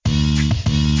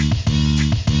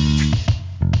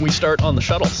start on the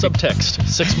shuttle. Subtext,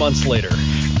 6 months later.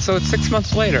 So it's 6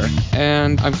 months later,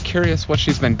 and I'm curious what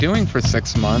she's been doing for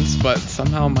 6 months, but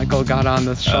somehow Michael got on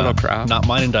this shuttlecraft. Not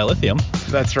mining dilithium.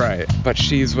 That's right. But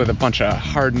she's with a bunch of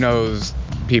hard-nosed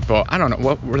people. I don't know.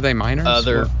 What were they, miners?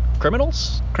 They're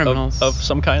criminals? Criminals. Of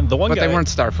some kind. The one but guy, they weren't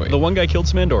Starfleet. The one guy killed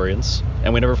some Andorians,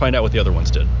 and we never find out what the other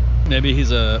ones did. Maybe he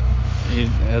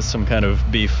has some kind of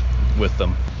beef with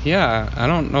them. Yeah, I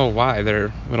don't know why.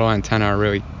 Their little antennae are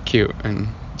really cute and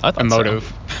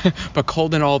emotive. So. But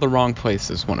cold in all the wrong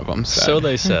places, one of them said. So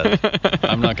they said.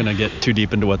 I'm not going to get too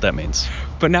deep into what that means.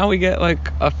 But now we get like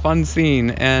a fun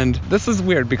scene, and this is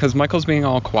weird because Michael's being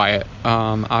all quiet.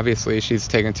 Obviously, she's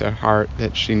taken to heart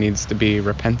that she needs to be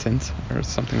repentant or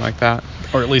something like that.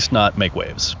 Or at least not make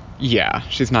waves. Yeah,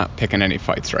 she's not picking any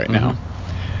fights right now.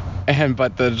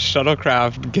 But the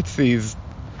shuttlecraft gets these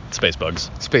space bugs.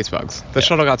 The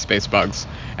shuttle got space bugs,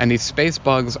 and these space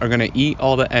bugs are going to eat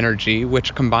all the energy,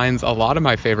 which combines a lot of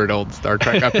my favorite old Star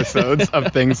Trek episodes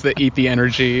of things that eat the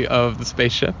energy of the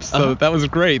spaceships. So that was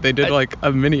great. They did like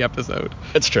a mini episode.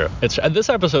 It's true. This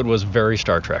episode was very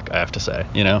Star Trek, I have to say.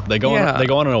 You know, they go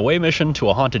on an away mission to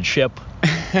a haunted ship.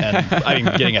 And I'm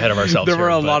getting ahead of ourselves. There were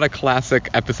a lot of classic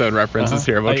episode references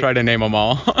here. We'll try to name them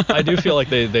all. I do feel like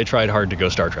they tried hard to go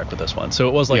Star Trek with this one. So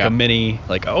it was like a mini,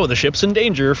 like, oh, the ship's in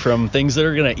danger from things that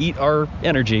are going to eat our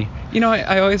energy. You know,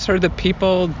 I always heard that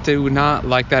people do not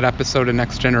like that episode of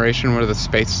Next Generation where the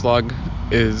space slug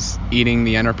is eating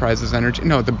the Enterprise's energy.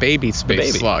 No, the baby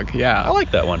space slug. Yeah. I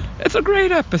like that one. It's a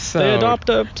great episode. They adopt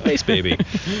a space baby.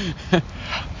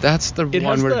 That's the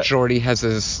one where Geordi has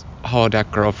his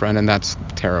holodeck girlfriend, and that's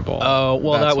terrible. Oh,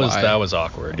 well, that was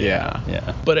awkward.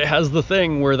 Yeah. But it has the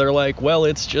thing where they're like, well,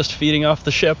 it's just feeding off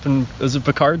the ship, and is it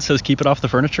Picard says keep it off the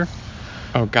furniture?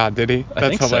 Oh God, did he?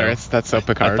 That's hilarious. So. That's so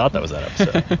Picard. I thought that was that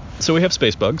episode. So we have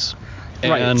space bugs.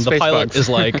 And the pilot is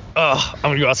like, I'm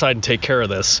going to go outside and take care of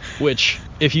this. Which,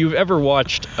 if you've ever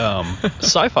watched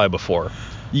sci-fi before,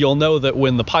 you'll know that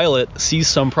when the pilot sees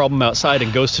some problem outside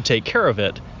and goes to take care of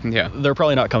it, they're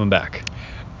probably not coming back.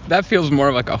 That feels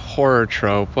more like a horror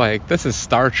trope. Like, this is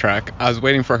Star Trek. I was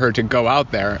waiting for her to go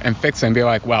out there and fix it and be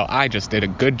like, well, I just did a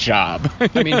good job.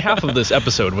 I mean, half of this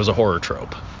episode was a horror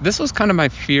trope. This was kind of my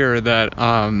fear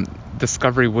that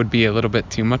Discovery would be a little bit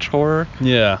too much horror.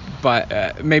 Yeah.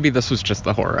 But maybe this was just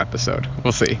the horror episode.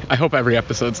 We'll see. I hope every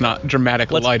episode's not dramatic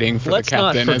lighting for the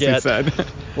captain, as he said.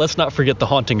 Let's not forget the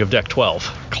haunting of Deck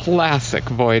 12. Classic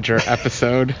Voyager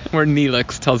episode where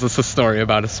Neelix tells us a story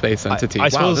about a space entity.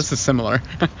 Wow, this is similar.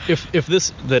 if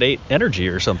this that ate energy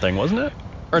or something, wasn't it?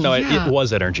 Or no, it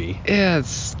was energy. Yeah,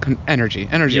 it's energy.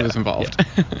 Energy was involved.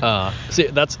 Yeah. See,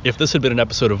 if this had been an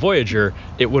episode of Voyager,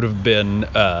 it would have been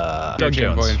Doug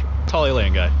Jones, Voyager. Tall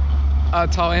alien guy.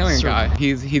 Tall alien guy.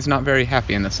 He's not very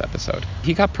happy in this episode.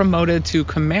 He got promoted to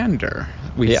commander.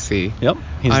 We see. Yep.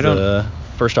 He's the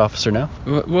first officer now.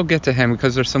 We'll get to him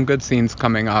because there's some good scenes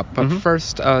coming up. But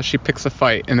first, she picks a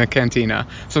fight in the cantina.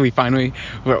 So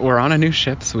we're on a new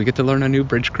ship, so we get to learn a new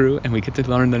bridge crew, and we get to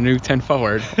learn the new 10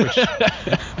 forward, which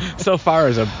so far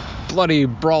is a bloody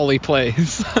brawly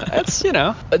place. That's,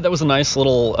 that was a nice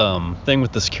little thing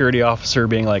with the security officer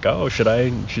being like, oh, should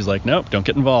I? She's like, nope, don't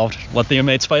get involved. Let the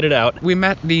inmates fight it out. We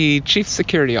met the chief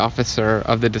security officer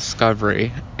of the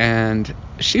Discovery, and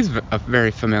she's a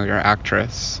very familiar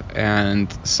actress,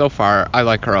 and so far I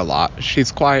like her a lot.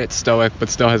 She's quiet, stoic, but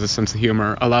still has a sense of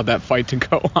humor. Allowed that fight to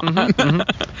go on.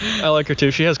 I like her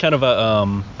too. She has kind of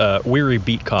a weary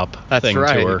beat cop thing to her.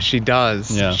 That's right. She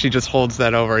does. Yeah. She just holds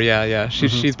that over. Yeah.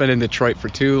 She's been in Detroit for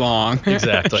too long.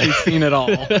 Exactly. She's seen it all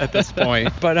at this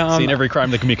point. But seen every crime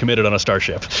that can be committed on a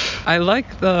starship. I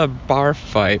like the bar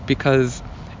fight because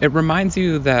it reminds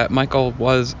you that Michael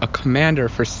was a commander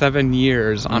for 7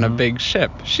 years on a big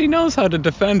ship. She knows how to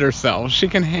defend herself. She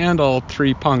can handle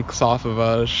 3 punks off of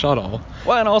a shuttle.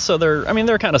 Well, and also they're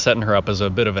kind of setting her up as a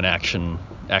bit of an action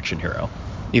hero.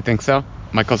 You think so?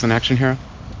 Michael's an action hero?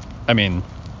 I mean,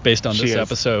 based on this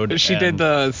episode. She did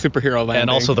the superhero landing. And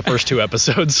also the first 2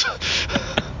 episodes.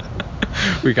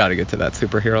 We got to get to that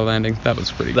superhero landing. That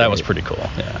was pretty That was pretty cool,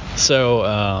 yeah.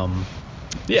 So,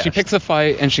 she picks a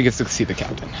fight, and she gets to see the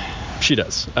captain. She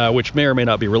does, which may or may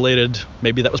not be related.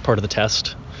 Maybe that was part of the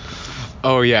test.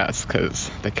 Oh, yes, because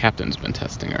the captain's been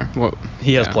testing her. Well,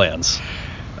 he has plans.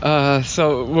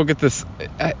 So we'll get this.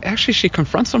 Actually, she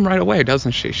confronts him right away,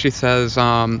 doesn't she? She says,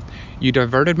 you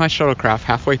diverted my shuttlecraft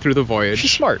halfway through the voyage.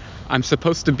 She's smart. I'm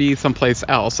supposed to be someplace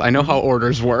else. I know how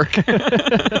orders work.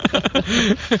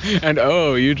 And,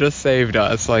 you just saved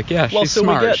us. Like, she's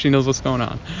smart. She knows what's going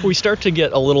on. We start to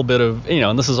get a little bit of,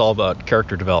 and this is all about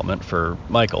character development for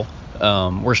Michael.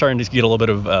 We're starting to get a little bit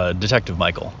of Detective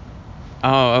Michael.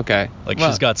 Oh, okay. Like,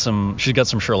 she's got some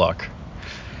Sherlock.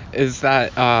 Is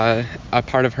that a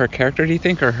part of her character, do you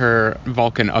think, or her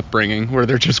Vulcan upbringing, where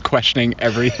they're just questioning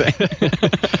everything?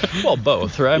 Well,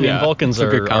 both, right? I mean, Vulcans are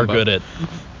good at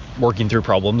working through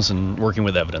problems and working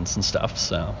with evidence and stuff,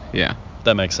 so yeah,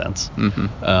 that makes sense.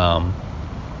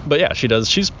 Mm-hmm. But yeah, she does.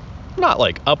 She's not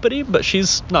like uppity, but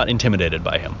she's not intimidated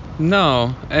by him.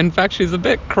 No, in fact, she's a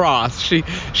bit cross. She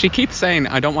keeps saying,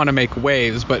 I don't want to make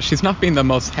waves, but she's not being the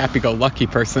most happy-go-lucky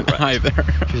person either.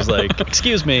 She's like,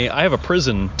 excuse me, I have a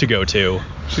prison to go to.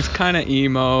 She's kind of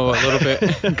emo, a little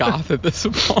bit goth at this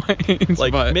point.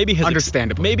 Like, but maybe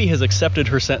understandably. has accepted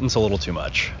her sentence a little too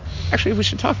much. Actually, we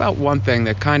should talk about one thing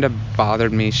that kind of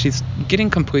bothered me. She's getting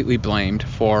completely blamed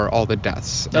for all the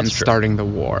deaths starting the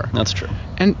war. That's true.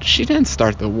 And she didn't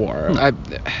start the war.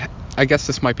 I guess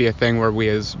this might be a thing where we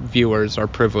as viewers are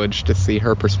privileged to see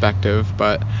her perspective,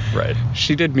 but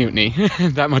she did mutiny.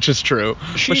 That much is true.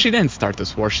 But she didn't start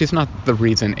this war. She's not the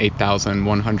reason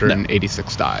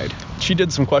 8,186 died. She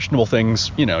did some questionable things,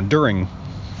 during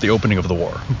the opening of the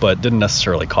war, but didn't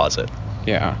necessarily cause it.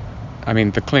 Yeah. I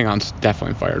mean, the Klingons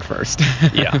definitely fired first.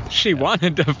 Yeah. She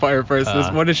wanted to fire first.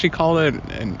 What did she call it?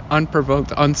 An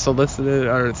unprovoked, unsolicited,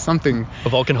 or something. A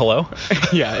Vulcan hello?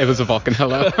 Yeah, it was a Vulcan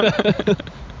hello.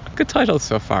 Good title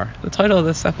so far. The title of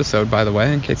this episode, by the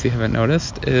way, in case you haven't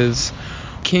noticed, is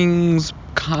King's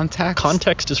Context.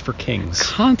 Context is for kings.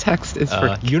 Context is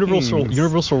for kings.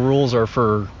 Universal rules are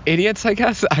for idiots, I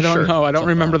guess. I don't know. I don't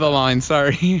remember the line.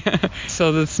 Sorry.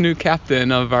 So this new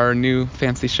captain of our new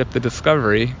fancy ship, the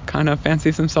Discovery, kind of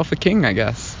fancies himself a king, I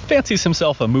guess. Fancies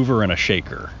himself a mover and a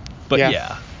shaker. But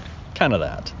yeah kind of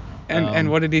that. And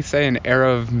what did he say? An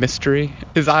era of mystery?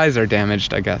 His eyes are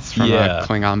damaged, I guess, from a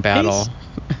Klingon battle.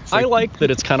 I like that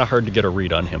it's kind of hard to get a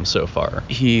read on him so far.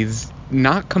 He's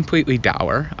not completely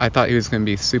dour. I thought he was going to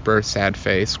be super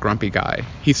sad-faced, grumpy guy.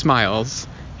 He smiles.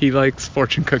 He likes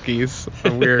fortune cookies,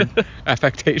 a weird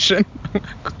affectation.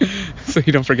 So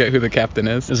you don't forget who the captain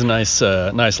is. There's a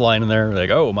nice line in there, like,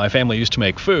 oh, my family used to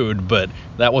make food, but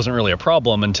that wasn't really a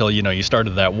problem until, you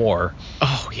started that war.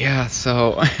 Oh, yeah,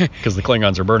 so... Because the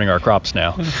Klingons are burning our crops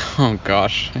now. Oh,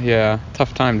 gosh, yeah.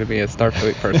 Tough time to be a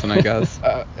Starfleet person, I guess.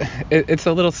 It's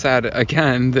a little sad,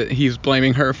 again, that he's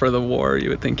blaming her for the war. You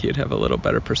would think he'd have a little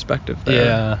better perspective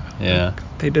there. Yeah.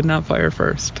 They did not fire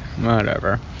first.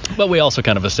 Whatever. But we also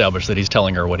kind of established that he's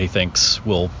telling her what he thinks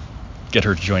will get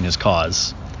her to join his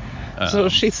cause. So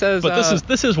she says... But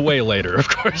this is way later, of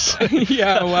course.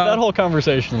 Yeah, well... that whole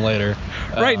conversation later.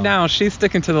 Right now, she's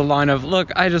sticking to the line of,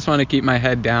 look, I just want to keep my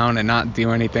head down and not do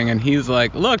anything. And he's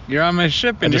like, look, you're on my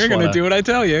ship and you're going to do what I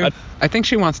tell you. I think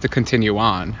she wants to continue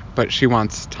on, but she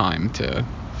wants time to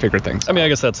figure things out. I mean, I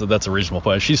guess that's a reasonable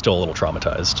point. She's still a little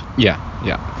traumatized.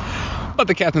 Yeah. But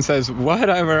the captain says,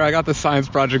 whatever, I got the science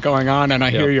project going on, and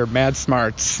I hear you're mad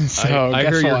smarts. So I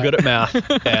hear you're good at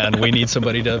math, and we need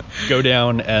somebody to go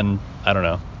down and, I don't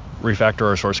know, refactor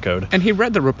our source code. And he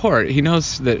read the report. He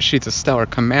knows that she's a stellar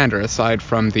commander, aside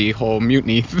from the whole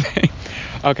mutiny thing.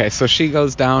 Okay, so she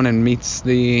goes down and meets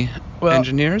the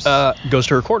engineers? Goes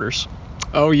to her quarters.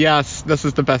 Oh, yes, this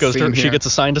is the best scene here. She gets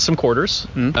assigned to some quarters,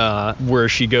 where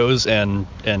she goes and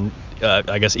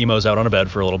I guess emos out on a bed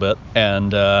for a little bit,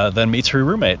 and then meets her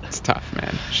roommate. It's tough,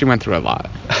 man. She went through a lot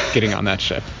getting on that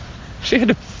ship. She had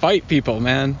to fight people,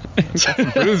 man. Got some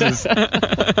bruises.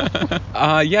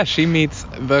 She meets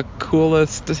the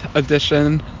coolest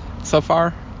addition so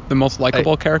far. The most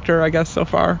likable character, I guess, so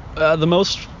far. The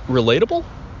most relatable?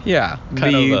 Yeah.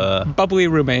 The bubbly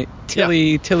roommate,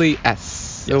 Tilly S.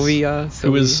 Sylvia.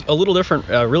 Who is a little different,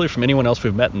 really, from anyone else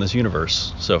we've met in this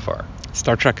universe so far.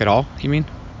 Star Trek at all, you mean?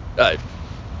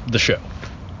 The show.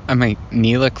 I mean,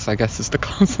 Neelix, I guess, is the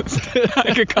closest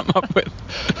I could come up with.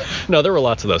 No, there were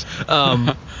lots of those.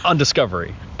 On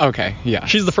Discovery. Okay, yeah.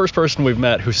 She's the first person we've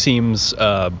met who seems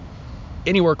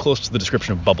anywhere close to the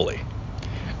description of bubbly.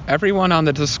 Everyone on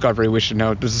the Discovery, we should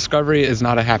know, the Discovery is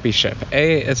not a happy ship.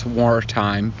 A, it's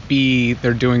wartime. B,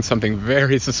 they're doing something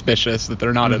very suspicious that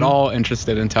they're not at all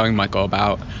interested in telling Michael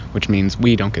about, which means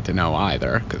we don't get to know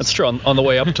either. That's true. On the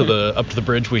way up to the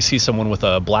bridge, we see someone with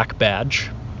a black badge.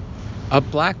 A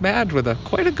black badge with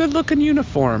quite a good-looking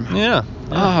uniform. Yeah.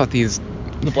 Oh, these...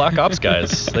 The Black Ops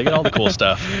guys. They get all the cool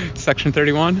stuff. Section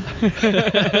 31?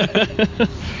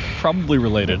 Probably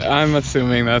related. I'm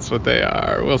assuming that's what they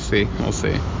are. We'll see.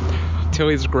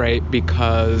 Tilly's great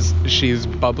because she's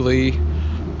bubbly.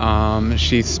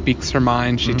 She speaks her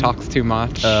mind. She talks too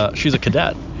much. She's a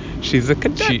cadet. She's a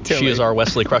cadet, She is our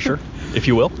Wesley Crusher, if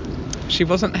you will. She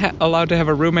wasn't allowed to have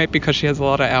a roommate because she has a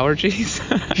lot of allergies.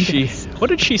 What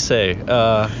did she say?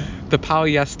 The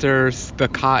polyesters, the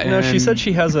cotton. No, she said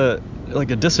she has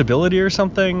like a disability or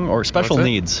something, or special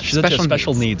needs. She said she has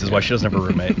special needs is why she doesn't have a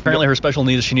roommate. Apparently her special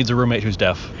need is she needs a roommate who's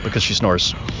deaf because she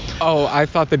snores. Oh, I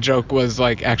thought the joke was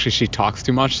like actually she talks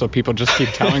too much, so people just keep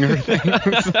telling her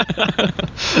things.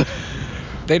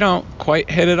 They don't quite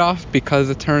hit it off because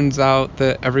it turns out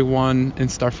that everyone in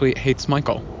Starfleet hates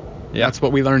Michael. Yeah. That's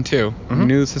what we learned too. Mm-hmm.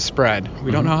 News has spread.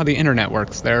 We don't know how the internet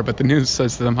works there, but the news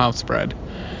says somehow spread.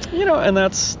 And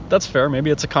that's fair. Maybe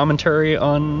it's a commentary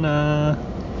on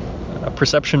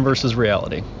perception versus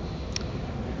reality.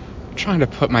 I'm trying to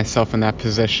put myself in that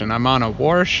position. I'm on a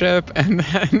warship, and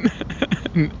then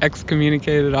an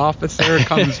excommunicated officer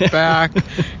comes back,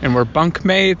 and we're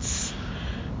bunkmates.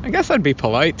 I guess I'd be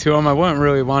polite to him. I wouldn't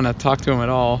really want to talk to him at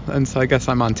all, and so I guess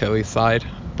I'm on Tilly's side.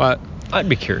 But I'd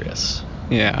be curious.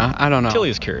 Yeah, I don't know. Tilly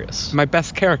is curious. My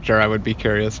best character, I would be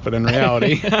curious, but in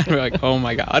reality, I'd be like, oh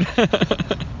my god.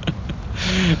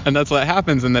 And that's what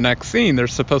happens in the next scene. They're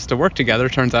supposed to work together.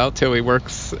 Turns out Tilly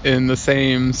works in the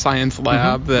same science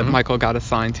lab that Michael got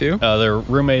assigned to. They're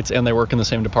roommates and they work in the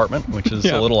same department, which is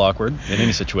a little awkward in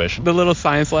any situation. The little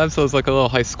science lab, so it's like a little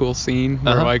high school scene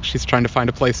where like she's trying to find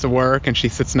a place to work and she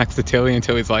sits next to Tilly and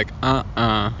Tilly's like,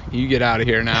 you get out of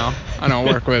here now. I don't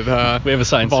work with we have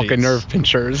assigned Vulcan seats. Nerve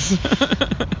pinchers.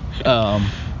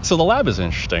 So the lab is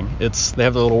interesting. They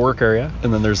have the little work area,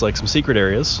 and then there's like some secret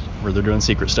areas where they're doing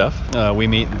secret stuff. We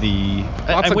meet the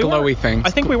lots of glowy things. I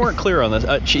think we weren't clear on this.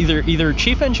 Either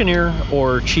chief engineer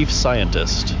or chief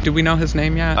scientist. Do we know his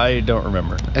name yet? I don't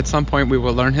remember. At some point we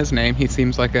will learn his name. He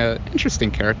seems like an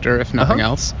interesting character, if nothing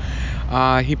else.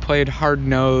 He played Hard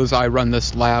Nose. I run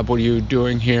this lab. What are you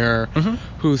doing here?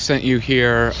 Who sent you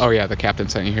here? Oh yeah, the captain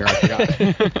sent you here. I forgot.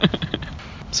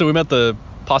 So we met the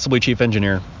possibly chief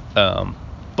engineer.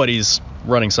 But he's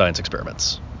running science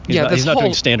experiments. He's not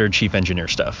doing standard chief engineer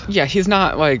stuff. Yeah, he's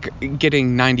not like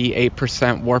getting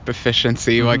 98% warp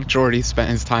efficiency like Geordi spent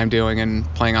his time doing and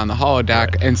playing on the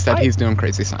holodeck. Right. Instead, he's doing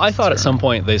crazy science. I thought at some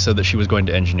point they said that she was going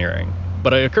to engineering.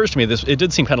 But it occurs to me it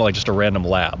did seem kind of like just a random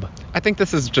lab. I think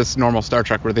this is just normal Star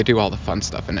Trek where they do all the fun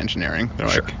stuff in engineering. They're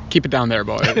like, keep it down there,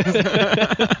 boys. We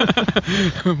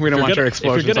don't want your explosions up here.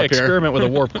 If you're going to experiment with a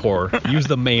warp core, use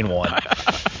the main one.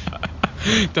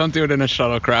 Don't do it in a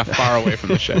shuttlecraft far away from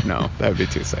the ship. No, that would be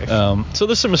too safe. So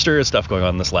there's some mysterious stuff going on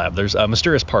in this lab. There's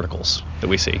mysterious particles that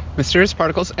we see. Mysterious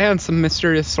particles and some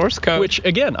mysterious source code. Which,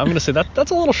 again, I'm going to say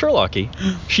that's a little Sherlocky.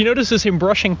 She notices him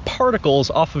brushing particles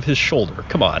off of his shoulder.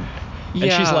 Come on. Yeah.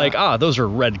 And she's like, those are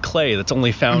red clay that's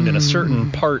only found in a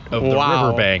certain part of the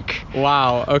riverbank.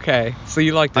 Wow, okay. So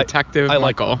you like Detective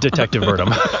Michael. Like Detective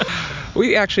Verdum.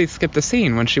 We actually skipped a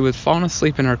scene. When she was falling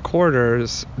asleep in her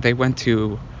quarters, they went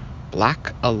to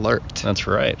Black Alert. That's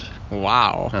right.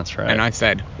 Wow. That's right. And I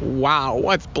said, wow,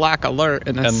 what's Black Alert?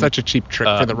 And that's such a cheap trick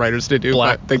for the writers to do,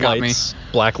 but they got me.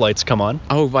 Black lights come on.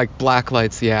 Oh, like black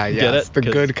lights, yeah. Get it? The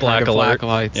good kind of black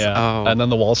lights. Yeah. Oh. And then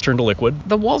the walls turn to liquid.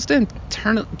 The walls didn't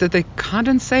turn, did they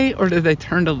condensate or did they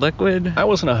turn to liquid? I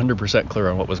wasn't 100% clear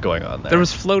on what was going on there. There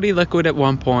was floaty liquid at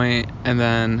one point, and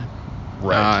then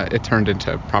it turned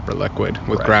into proper liquid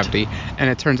with gravity. And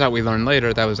it turns out we learned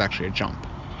later that was actually a jump.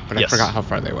 But I forgot how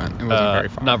far they went. It wasn't very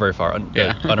far. Not very far.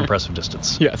 Unimpressive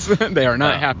distance. Yes. They are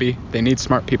not happy. They need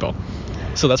smart people.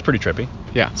 So that's pretty trippy.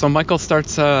 Yeah. So Michael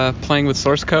starts playing with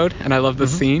source code, and I love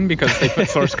this scene because they put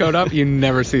source code up. You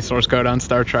never see source code on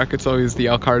Star Trek. It's always the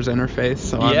LCARS interface.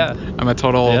 So I'm a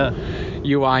total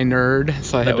UI nerd.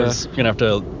 So I had you're going to have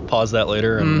to pause that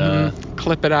later and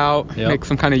clip it out, make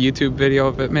some kind of YouTube video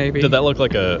of it maybe. Did that look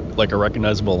like a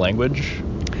recognizable language?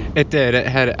 It did. It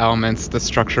had elements. The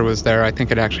structure was there. I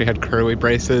think it actually had curly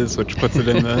braces, which puts it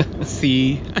in the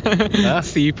C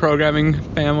programming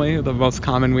family, the most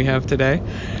common we have today.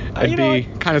 It'd be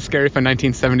kind of scary if a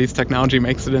 1970s technology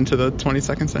makes it into the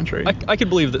 22nd century. I could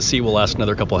believe that C will last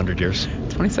another couple hundred years.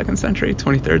 22nd century,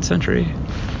 23rd century.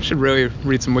 Should really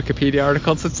read some Wikipedia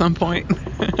articles at some point.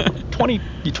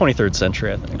 23rd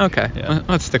century, I think. Okay,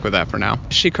 let's stick with that for now.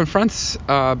 She confronts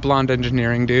a blonde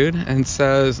engineering dude and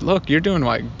says, look, you're doing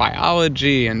like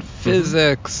biology and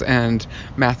physics and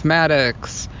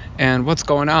mathematics and what's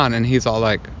going on? And he's all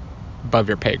like, above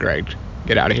your pay grade,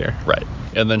 get out of here. Right.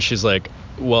 And then she's like,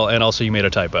 well, and also you made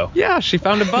a typo. Yeah, she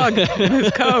found a bug in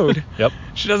his code. Yep.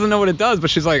 She doesn't know what it does, but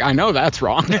she's like, I know that's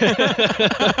wrong. I'm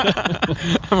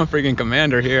a freaking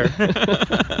commander here.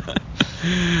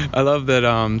 I love that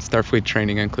Starfleet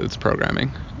training includes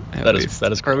programming. That is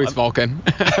cool. Or at least Vulcan.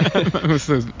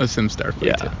 Assume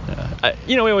Starfleet too.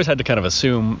 Yeah. We always had to kind of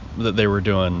assume that they were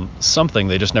doing something.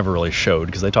 They just never really showed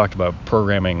because they talked about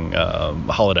programming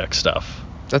holodeck stuff.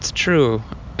 That's true.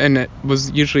 And it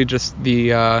was usually just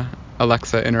the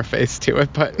Alexa interface to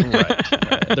it, but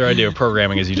right. Their idea of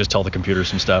programming is you just tell the computer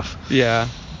some stuff. Yeah.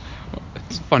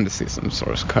 It's fun to see some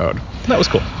source code. That was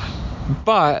cool.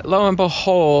 But lo and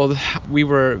behold,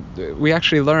 we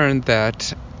actually learned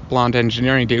that blonde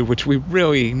engineering dude, which we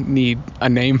really need a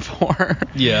name for.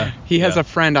 Yeah. He has a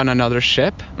friend on another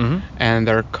ship, and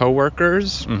they're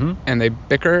co-workers, and they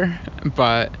bicker,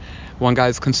 but one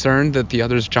guy's concerned that the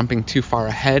other's jumping too far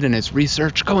ahead in his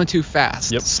research, going too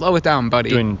fast. Yep. Slow it down, buddy.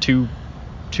 Doing too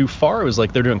far? It was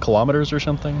like they're doing kilometers or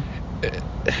something?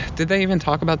 Did they even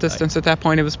talk about distance at that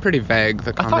point? It was pretty vague,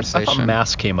 the conversation. I thought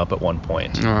mass came up at one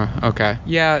point. Okay.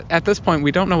 Yeah, at this point,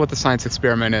 we don't know what the science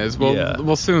experiment is.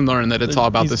 We'll soon learn that it's all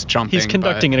about this jumping. He's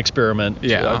conducting an experiment.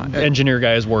 Yeah. Engineer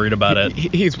guy is worried about it.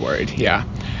 He's worried, yeah.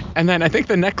 And then I think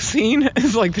the next scene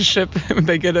is like the ship,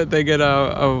 they get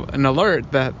an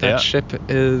alert that ship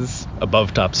is...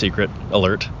 Above top secret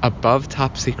alert. Above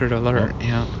top secret alert,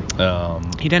 yeah.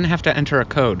 He didn't have to enter a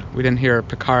code. We didn't hear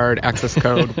Picard access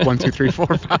code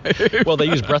 12345. Well, they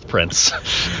use breath prints.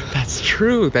 That's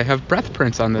true. They have breath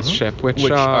prints on this ship, which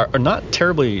are not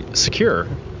terribly secure,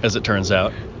 as it turns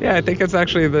out. Yeah, I think it's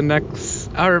actually the next...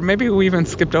 Or maybe we even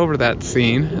skipped over that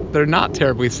scene. They're not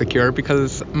terribly secure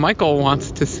because Michael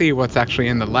wants to see what's actually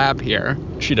in the lab here.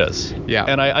 She does. Yeah.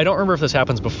 And I don't remember if this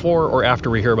happens before or after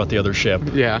we hear about the other ship.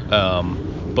 Yeah.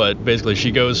 But basically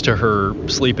she goes to her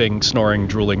sleeping, snoring,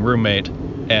 drooling roommate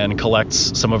and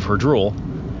collects some of her drool.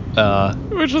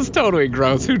 Which was totally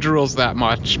gross. Who drools that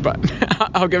much? But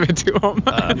I'll give it to him.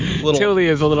 Tilly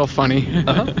is a little funny.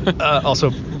 Also,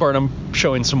 Burnham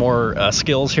showing some more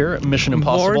skills here. Mission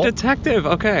Impossible. More detective.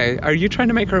 Okay. Are you trying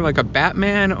to make her like a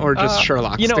Batman or just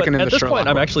Sherlock? At this point,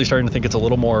 I'm actually starting to think it's a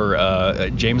little more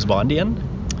James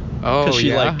Bondian. Oh, because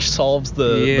she solves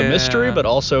the mystery, but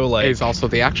also he's also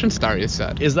the action star. You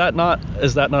said. Is that not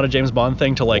a James Bond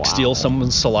thing to steal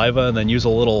someone's saliva and then use a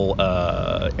little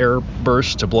air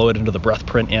burst to blow it into the breath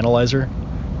print analyzer?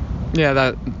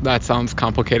 Yeah, that sounds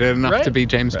complicated enough to be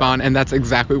James Bond, and that's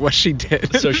exactly what she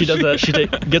did. So she does that. She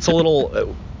gets a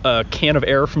little can of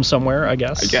air from somewhere, I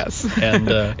guess. And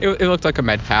it looked like a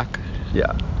med pack.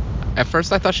 Yeah. At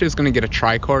first, I thought she was going to get a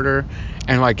tricorder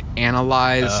and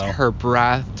analyze her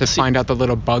breath to find out the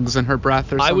little bugs in her breath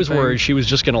or something. I was worried she was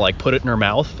just going to put it in her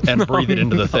mouth and breathe it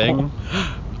into the thing,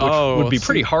 which would be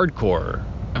pretty hardcore.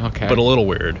 Okay. But a little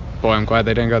weird. Boy, I'm glad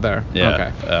they didn't go there. Yeah.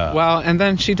 Okay. Well, and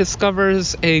then she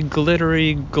discovers a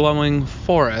glittery, glowing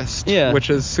forest, which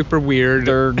is super weird.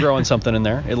 They're growing something in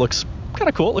there. It looks kind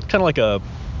of cool. It looks kind of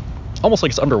almost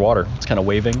like it's underwater. It's kind of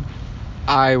waving.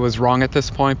 I was wrong at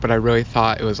this point, but I really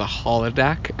thought it was a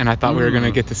holodeck, and I thought we were going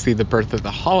to get to see the birth of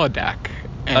the holodeck,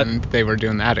 and they were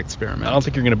doing that experiment. I don't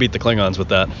think you're going to beat the Klingons with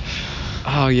that.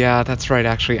 Oh, yeah, that's right.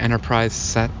 Actually, Enterprise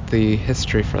set the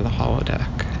history for the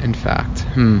holodeck, in fact.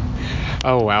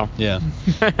 Oh, wow. Yeah.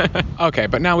 Okay,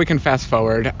 but now we can fast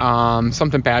forward.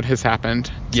 Something bad has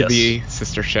happened to the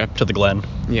sister ship. To the Glenn.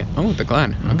 Yeah. Oh, the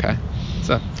Glenn. Mm-hmm. Okay. It's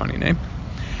a funny name.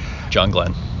 John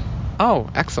Glenn. Oh,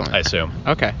 excellent. I assume.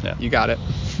 Okay, You got it.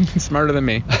 Smarter than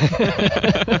me.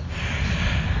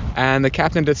 And the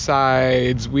captain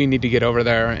decides we need to get over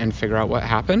there and figure out what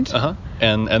happened.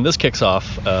 And this kicks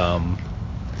off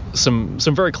some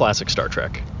very classic Star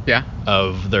Trek. Yeah.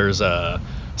 There's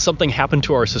something happened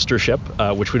to our sister ship,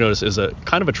 which we notice is a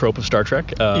kind of a trope of Star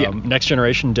Trek. Next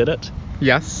Generation did it.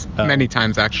 Yes, many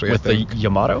times actually. With the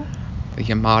Yamato. The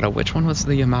Yamato. Which one was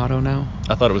the Yamato now?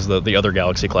 I thought it was the other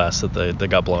Galaxy class that they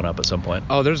got blown up at some point.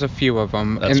 Oh, there's a few of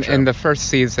them. That's true. In the first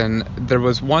season, there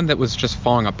was one that was just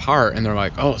falling apart, and they're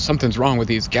like, oh, something's wrong with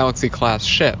these Galaxy class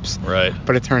ships. Right.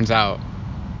 But it turns out...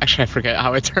 Actually, I forget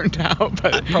how it turned out,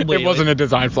 but it wasn't a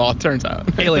design flaw, it turns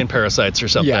out. Alien parasites or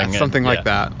something. Yeah, something like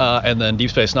that. And then Deep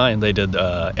Space Nine, they did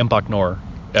Empok Nor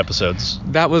episodes.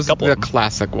 That was the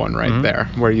classic one there,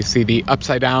 where you see the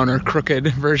upside down or crooked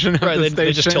version of the station.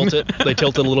 They just tilt it. They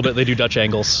tilt it a little bit. They do Dutch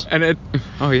angles. And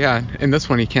in this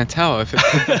one you can't tell if it's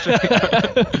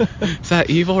is that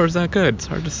evil or is that good? It's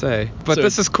hard to say. But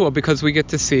this is cool because we get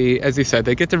to see, as you said,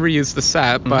 they get to reuse the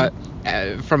set, but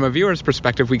from a viewer's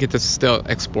perspective, we get to still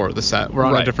explore the set. We're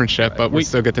on a different ship, but we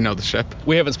still get to know the ship.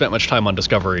 We haven't spent much time on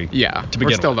Discovery. Yeah, to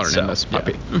begin we're still with, learning this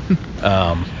puppy.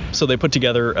 So they put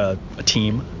together a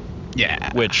team.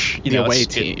 Yeah. Which the away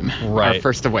team. Right. Our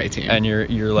first away team. And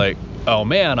you're like, oh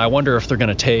man, I wonder if they're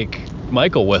gonna take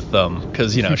Michael with them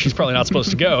because she's probably not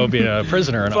supposed to go being a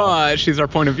prisoner and all. But she's our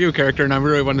point of view character, and I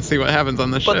really want to see what happens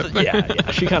on the ship.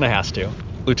 Yeah, she kind of has to.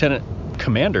 Lieutenant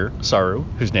Commander Saru,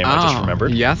 whose name I just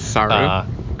remembered. Yes, Saru.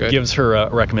 Gives her a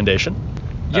recommendation.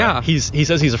 Yeah. He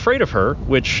says he's afraid of her,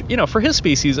 which for his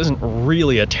species isn't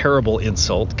really a terrible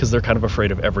insult because they're kind of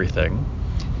afraid of everything.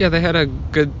 Yeah, they had a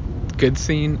good good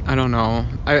scene. I don't know.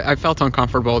 I felt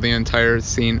uncomfortable the entire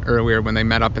scene earlier when they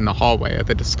met up in the hallway at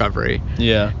the Discovery.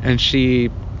 Yeah. And she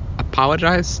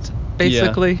apologized,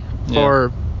 basically,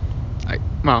 for...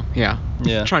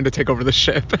 trying to take over the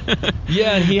ship.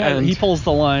 Yeah, and he pulls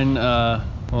the line,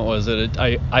 what was it?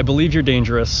 I believe you're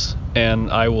dangerous,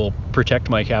 and I will protect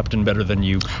my captain better than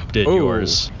you did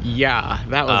yours. Yeah,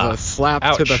 that was a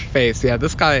slap to the face. Yeah,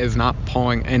 this guy is not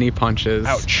pulling any punches.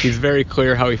 Ouch. He's very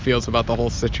clear how he feels about the whole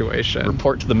situation.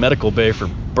 Report to the medical bay for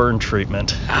burn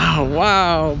treatment. Oh,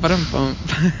 wow. But I'm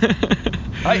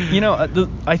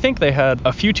I think they had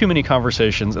a few too many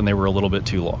conversations, and they were a little bit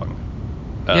too long.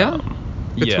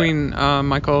 Between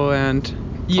Michael and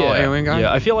alien guy?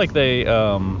 Yeah, I feel like they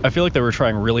were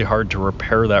trying really hard to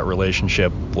repair that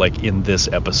relationship, like, in this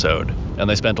episode, and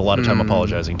they spent a lot of time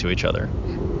apologizing to each other.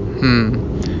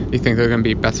 You think they're going to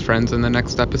be best friends in the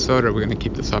next episode, or are we going to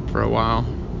keep this up for a while?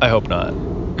 I hope not.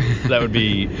 That would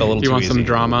be a little too easy. You want some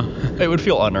drama? It would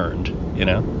feel unearned, you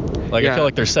know? Like, I feel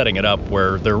like they're setting it up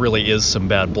where there really is some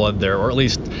bad blood there, or at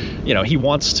least, he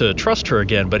wants to trust her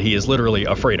again, but he is literally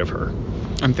afraid of her.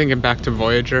 I'm thinking back to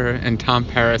Voyager and Tom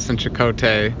Paris and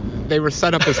Chakotay. They were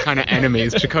set up as kind of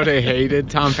enemies. Chakotay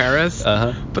hated Tom Paris,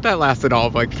 but that lasted all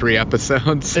of like 3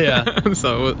 episodes. Yeah.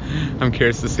 So I'm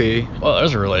curious to see. Well,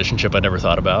 there's a relationship I never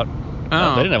thought about. They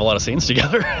didn't have a lot of scenes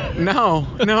together. No,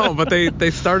 but they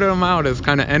started them out as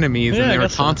kind of enemies, and they were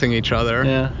taunting each other.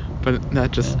 Yeah. But that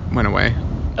just went away.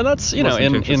 And that's,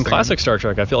 in classic Star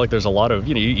Trek, I feel like there's a lot of,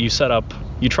 you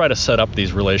try to set up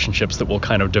these relationships that will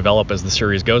kind of develop as the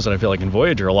series goes, and I feel like in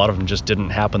Voyager, a lot of them just didn't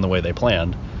happen the way they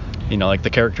planned. Like the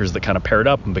characters that kind of paired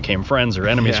up and became friends or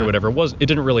enemies or whatever, it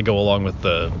didn't really go along with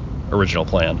the original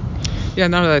plan. Yeah,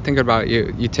 now that I think about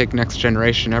it, you take Next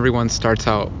Generation, everyone starts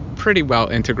out pretty well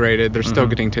integrated. They're still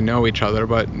getting to know each other,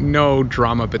 but no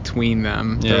drama between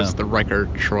them. Yeah. There's the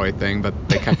Riker-Troy thing, but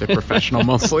they kept it professional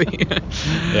mostly.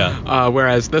 Yeah.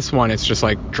 Whereas this one, it's just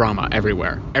like drama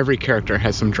everywhere. Every character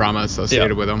has some drama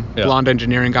associated with them. Yeah. Blonde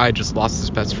engineering guy just lost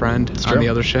his best friend on the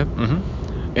other ship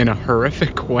in a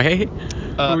horrific way.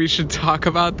 We should talk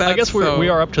about that. I guess we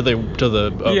are up to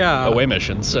the away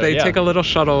mission. So, they take a little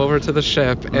shuttle over to the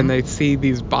ship, and they see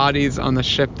these bodies on the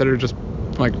ship that are just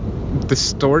like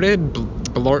distorted.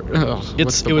 It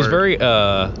was very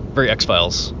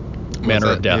X-Files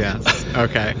manner of death. Yes.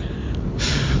 Okay.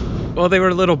 Well, they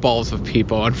were little balls of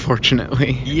people,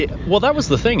 unfortunately. Yeah. Well, that was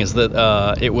the thing, is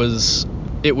that it was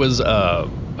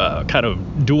kind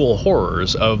of dual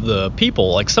horrors of the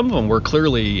people. Like, some of them were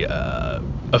clearly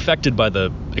affected by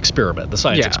the experiment, the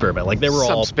science experiment. Like, they were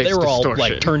all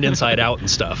like turned inside out and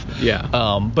stuff.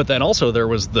 Yeah. But then also there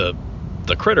was the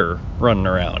critter running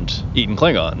around eating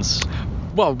Klingons.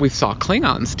 Well, we saw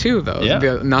Klingons too, though.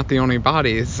 Yeah. Not the only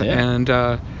bodies. Yeah.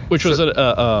 And which was we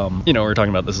were talking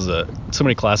about, this is so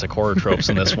many classic horror tropes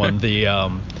in this one.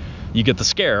 You get the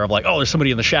scare of like, oh, there's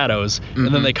somebody in the shadows,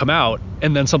 and then they come out,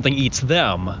 and then something eats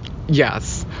them.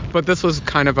 Yes, but this was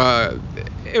kind of a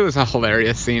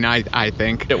hilarious scene, I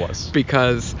think. It was.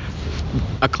 Because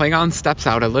a Klingon steps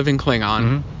out, a living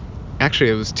Klingon.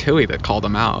 Actually, it was Tui that called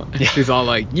him out. Yeah. She's all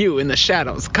like, you in the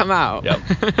shadows, come out. Yep.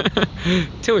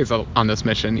 Tui's on this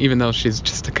mission, even though she's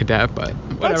just a cadet, but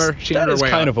whatever. That is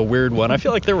kind of a weird one. I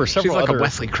feel like there were several She's like a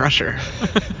Wesley Crusher.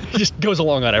 She just goes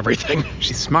along on everything.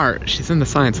 She's smart. She's in the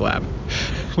science lab.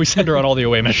 We send her on all the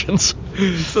away missions.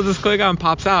 So this Klingon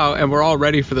pops out, and we're all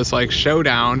ready for this like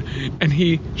showdown, and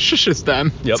he shushes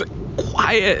them. Yep. It's like,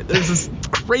 quiet. There's this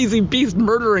crazy beast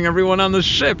murdering everyone on the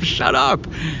ship. Shut up.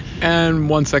 And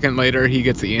 1 second later, he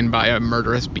gets eaten by a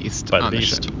murderous beast on the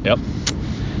ship. Yep.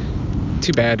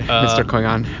 Too bad, Mr.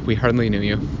 Klingon. We hardly knew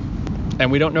you.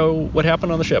 And we don't know what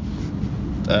happened on the ship.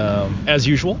 As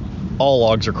usual, all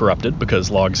logs are corrupted,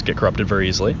 because logs get corrupted very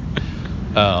easily.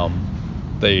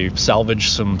 They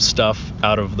salvaged some stuff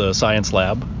out of the science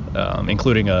lab,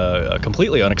 including a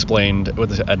completely unexplained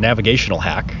a navigational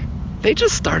hack. They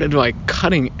just started like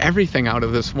cutting everything out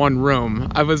of this one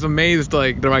room. I was amazed.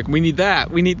 Like, they're like, we need that,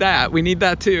 we need that, we need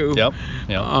that too. Yep.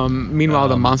 Meanwhile,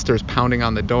 the monster's pounding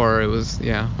on the door. It was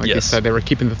you said, they were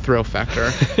keeping the thrill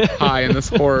factor high in this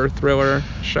horror thriller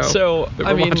show. So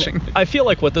watching. I feel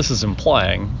like what this is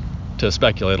implying, to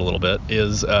speculate a little bit,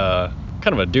 is kind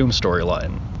of a Doom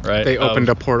storyline, right? They opened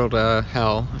a portal to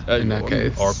hell in that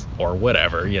case, or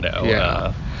whatever,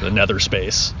 the nether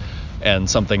space. and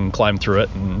something climbed through it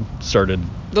and started.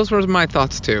 Those were my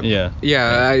thoughts too. Yeah.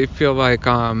 I feel like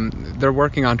they're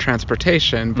working on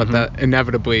transportation, but that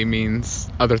inevitably means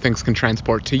other things can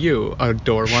transport to you. A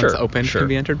door once opened can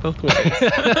be entered both ways.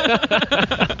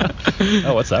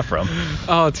 Oh, what's that from?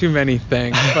 Oh, too many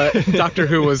things. But Doctor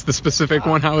Who was the specific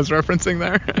one I was referencing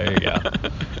there. There you go.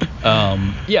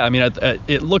 Yeah, I mean,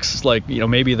 it looks like,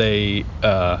 maybe they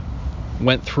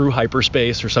went through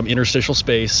hyperspace or some interstitial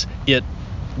space. It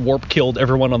warp killed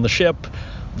everyone on the ship.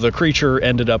 The creature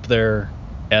ended up there,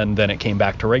 and then it came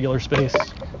back to regular space.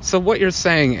 So what you're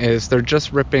saying is they're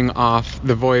just ripping off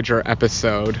the Voyager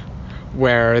episode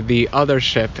where the other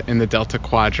ship in the Delta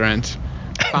Quadrant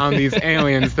found these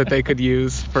aliens that they could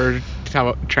use for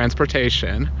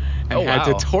transportation and had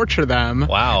to torture them.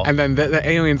 Wow. And then the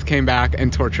aliens came back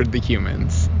and tortured the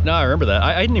humans. No, I remember that.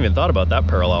 I hadn't even thought about that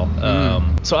parallel.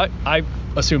 So I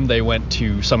assumed they went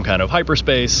to some kind of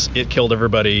hyperspace. It killed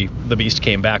everybody. The Beast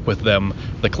came back with them.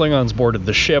 The Klingons boarded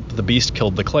the ship. The Beast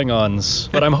killed the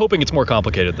Klingons. But I'm hoping it's more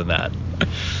complicated than that.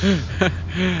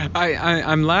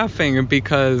 I'm laughing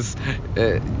because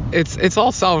it's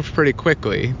all solved pretty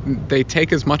quickly. They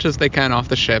take as much as they can off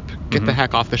the ship, get the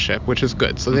heck off the ship, which is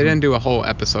good. So they didn't do a whole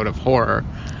episode of horror.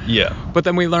 Yeah. But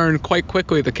then we learn quite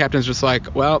quickly the captain's just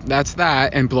like, well, that's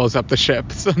that, and blows up the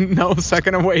ship. So no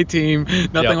second away team,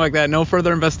 nothing like that. No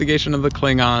further investigation of the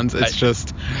Klingons. It's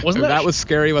just, that was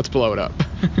scary, let's blow it up.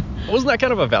 Wasn't that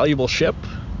kind of a valuable ship?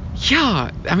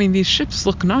 Yeah. I mean, these ships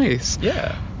look nice.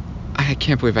 Yeah. I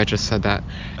can't believe I just said that.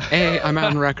 A, I'm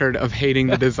on record of hating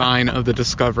the design of the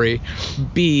Discovery.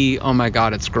 B, oh my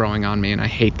god, it's growing on me, and I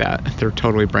hate that. They're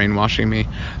totally brainwashing me.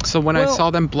 So when I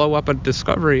saw them blow up a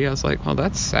Discovery, I was like, well,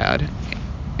 that's sad.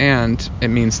 And it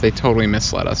means they totally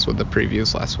misled us with the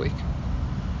previews last week.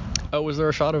 Oh, was there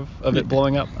a shot of it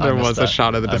blowing up? There was a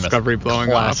shot of the Discovery blowing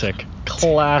up. Classic.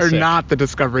 Or not the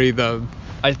Discovery, the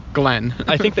Glenn.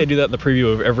 I think they do that in the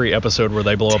preview of every episode where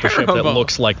they blow up a ship that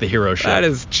looks like the hero ship. That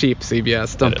is cheap,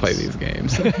 CBS. Don't play these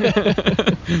games.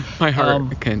 My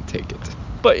heart can't take it.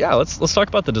 But yeah, let's talk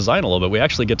about the design a little bit. We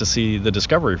actually get to see the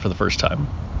Discovery for the first time.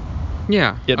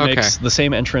 Yeah. It makes the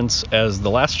same entrance as the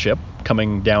last ship,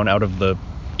 coming down out of the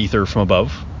ether from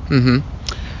above.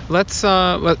 Let's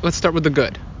start with the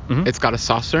good. It's got a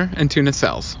saucer and 2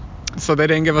 nacelles. So they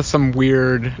didn't give us some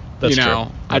weird, That's true.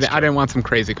 I didn't want some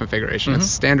crazy configuration. It's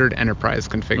standard Enterprise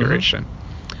configuration.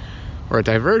 Where it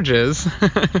diverges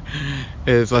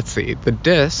is, let's see, the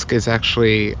disc is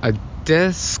actually a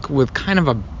disc with kind of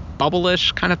a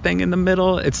bubble-ish kind of thing in the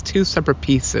middle. It's 2 separate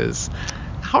pieces.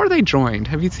 How are they joined?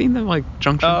 Have you seen the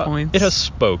junction points? It has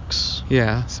spokes.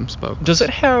 Yeah, some spokes. Does it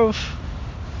have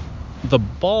the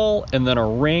ball and then a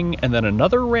ring and then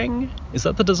another ring? Is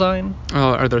that the design?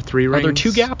 Oh, are there 3 rings? Are there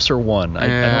 2 gaps or 1? I don't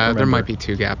remember. There might be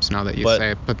 2 gaps now that you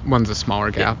say it, but one's a smaller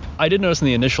gap. I did notice in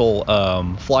the initial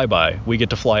flyby, we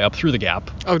get to fly up through the gap.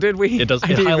 Oh, did we? It does. I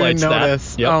didn't highlights even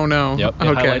notice. that. Yep. Oh no. Yep.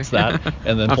 It highlights that,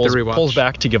 and then pulls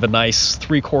back to give a nice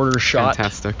 3/4 shot.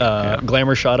 Fantastic.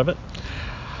 Glamour shot of it.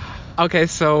 Okay,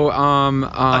 so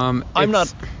I'm not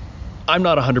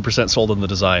 100% sold on the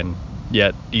design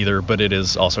yet either, but it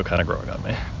is also kind of growing on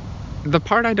me. The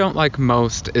part I don't like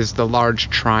most is the large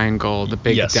triangle, the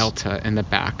big delta in the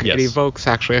back. Yes. It evokes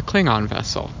actually a Klingon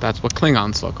vessel. That's what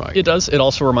Klingons look like. It does. It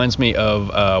also reminds me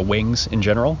of wings in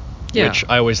general, which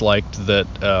I always liked that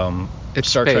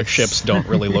Star Trek ships don't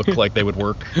really look like they would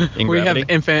work in gravity.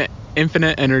 We have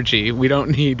infinite energy. We don't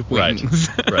need wings.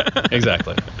 Right.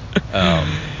 Exactly.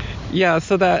 Yeah,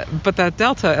 so that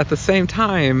delta at the same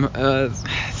time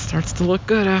starts to look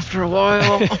good after a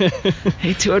while.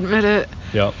 Hate to admit it.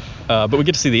 Yep. But we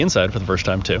get to see the inside for the first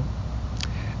time too.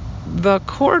 The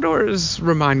corridors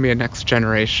remind me of Next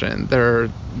Generation. There are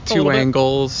 2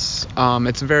 angles.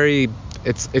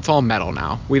 It's all metal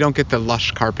now. We don't get the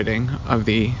lush carpeting of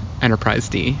the Enterprise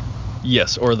D.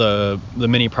 Yes, or the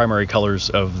many primary colors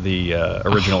of the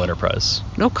original Enterprise.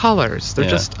 No colors. They're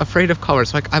just afraid of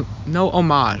colors. Like, no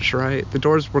homage, right? The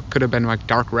doors could have been like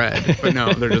dark red, but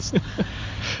no, they're just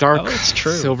dark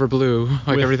silver blue,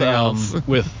 like with, everything else.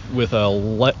 with a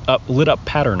lit up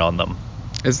pattern on them.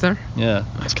 Is there? Yeah,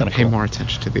 it's kind of cool. Pay more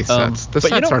attention to these sets. The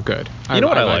sets are good. You know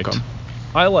what I liked? Them.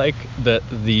 I like that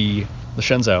the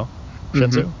Shenzhou.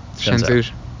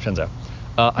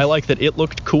 I like that it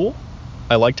looked cool.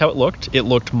 I liked how it looked. It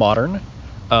looked modern.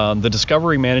 The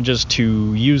Discovery manages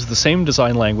to use the same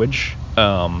design language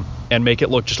and make it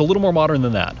look just a little more modern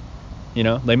than that.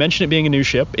 They mention it being a new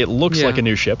ship. It looks like a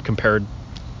new ship compared.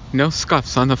 No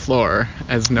scuffs on the floor,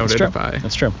 as noted by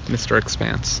That's true. Mr.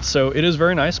 Expanse. So it is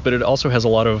very nice, but it also has a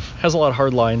lot of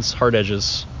hard lines, hard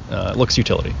edges. It looks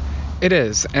utility. It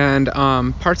is, and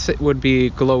parts that would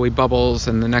be glowy bubbles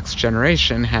in the next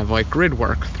generation have like grid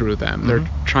work through them. They're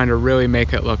trying to really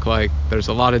make it look like there's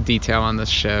a lot of detail on this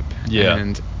ship,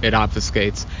 and it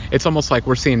obfuscates. It's almost like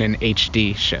we're seeing an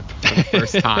HD ship for the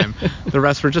first time. The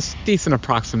rest were just decent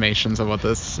approximations of what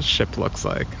this ship looks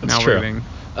like. That's true. We're getting...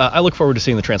 I look forward to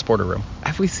seeing the transporter room.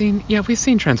 Have we seen? Yeah, we've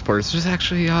seen transporters. There's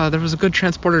actually there was a good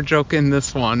transporter joke in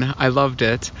this one. I loved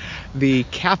it. The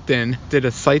captain did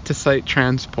a site-to-site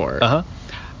transport.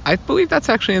 I believe that's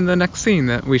actually in the next scene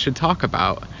that we should talk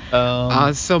about.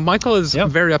 So Michael is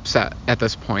very upset at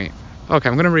this point. Okay,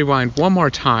 I'm going to rewind one more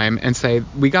time and say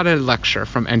we got a lecture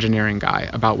from Engineering Guy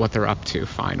about what they're up to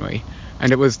finally.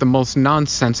 And it was the most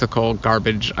nonsensical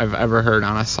garbage I've ever heard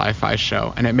on a sci-fi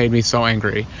show, and it made me so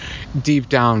angry. Deep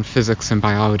down, physics and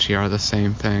biology are the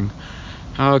same thing.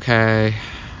 Okay,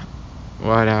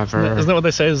 whatever. Isn't that what they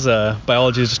say, is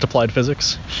biology is just applied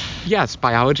physics? Yes,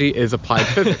 biology is applied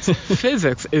physics.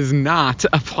 Physics is not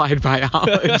applied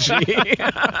biology.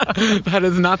 That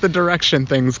is not the direction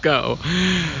things go.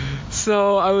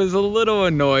 So I was a little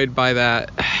annoyed by that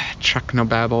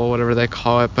technobabble, whatever they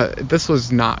call it, but this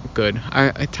was not good.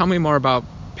 Tell me more about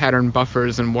pattern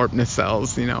buffers and warp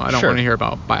nacelles. I don't want to hear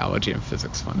about biology and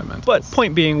physics fundamentals. But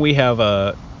point being, we have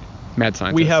a mad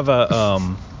scientist. We have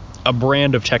a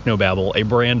brand of technobabble, a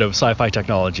brand of sci-fi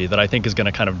technology that I think is going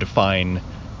to kind of define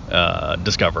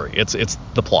Discovery. It's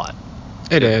the plot.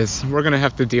 It is. We're going to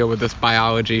have to deal with this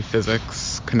biology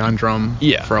physics conundrum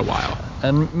for a while.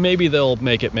 And maybe they'll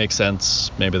make it make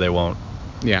sense. Maybe they won't.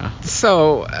 Yeah.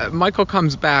 So Michael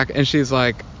comes back and she's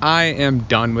like, I am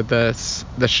done with this.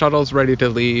 The shuttle's ready to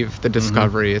leave the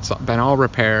Discovery. It's been all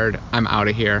repaired. I'm out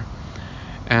of here.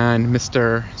 And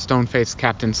Mr. Stone-Faced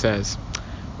Captain says,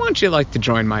 why don't you like to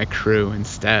join my crew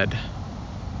instead?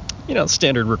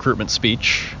 Standard recruitment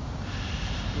speech.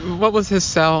 What was his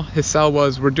sell? His sell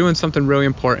was, we're doing something really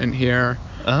important here.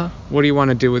 What do you want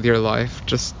to do with your life?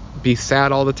 Just be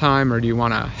sad all the time, or do you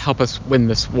want to help us win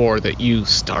this war that you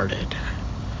started?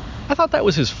 I thought that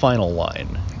was his final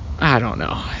line. I don't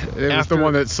know. It was the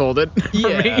one that sold it for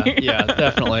me. Yeah,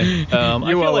 definitely.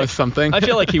 You owe us something. I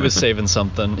feel like he was saving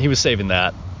something. He was saving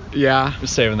that. Yeah. He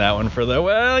was saving that one for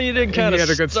you did kind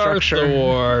of start the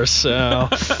war, so...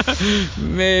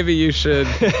 Maybe you should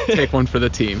take one for the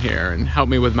team here and help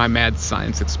me with my mad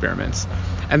science experiments.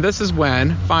 And this is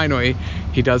when, finally,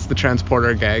 he does the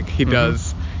transporter gag.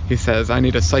 He says, I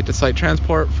need a site-to-site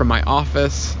transport from my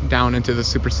office down into the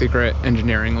super-secret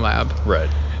engineering lab. Right.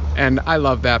 And I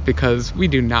love that because we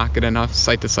do not get enough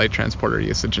site-to-site transporter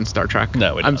usage in Star Trek.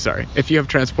 No, we don't. I'm sorry. If you have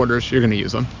transporters, you're going to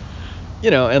use them.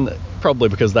 And probably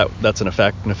because that's an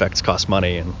effect, and effects cost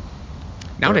money. And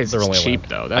nowadays it's cheap,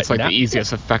 though. That's the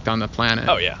easiest effect on the planet.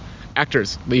 Oh, yeah.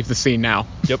 Actors, leave the scene now.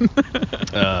 Yep.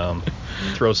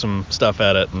 Throw some stuff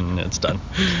at it, and it's done.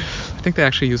 I think they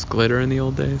actually used glitter in the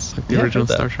old days, like the original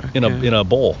Star Trek. In a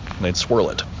bowl, and they'd swirl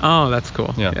it. Oh, that's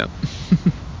cool. Yeah.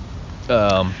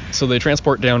 So they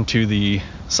transport down to the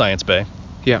science bay.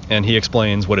 Yeah. And he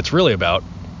explains what it's really about,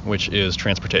 which is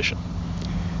transportation.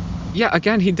 Yeah,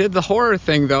 again, he did the horror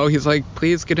thing, though. He's like,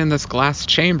 please get in this glass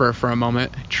chamber for a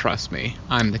moment. Trust me,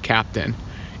 I'm the captain.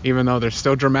 Even though there's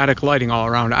still dramatic lighting all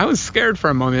around. I was scared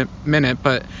for a minute,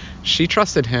 but she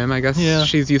trusted him. I guess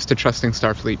she's used to trusting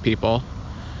Starfleet people.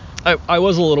 I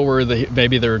was a little worried that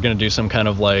maybe they were going to do some kind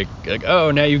of like,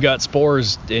 oh, now you've got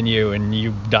spores in you and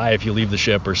you die if you leave the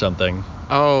ship or something.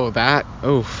 Oh, that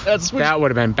would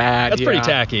have been bad. That's pretty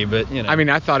tacky, but I mean,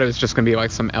 I thought it was just going to be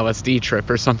like some LSD trip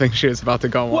or something she was about to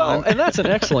go on. Well, and that's an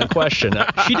excellent question.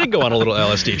 She did go on a little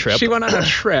LSD trip. She went on a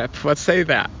trip. Let's say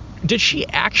that. Did she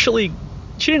actually...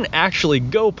 She didn't actually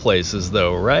go places,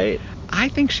 though, right? I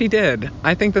think she did.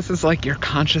 I think this is like your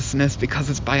consciousness,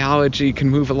 because it's biology, can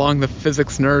move along the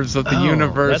physics nerves of the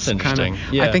universe. That's interesting.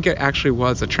 Yeah. I think it actually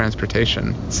was a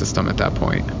transportation system at that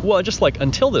point. Well, just like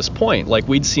until this point, like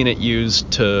we'd seen it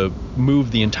used to move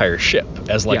the entire ship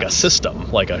as like a system,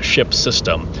 like a ship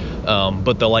system.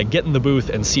 But the like get in the booth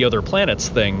and see other planets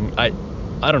thing,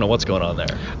 I don't know what's going on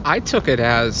there. I took it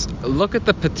as, look at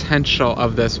the potential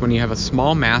of this when you have a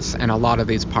small mass and a lot of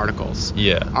these particles.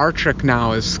 Yeah. Our trick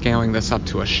now is scaling this up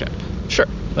to a ship. Sure,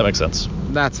 that makes sense.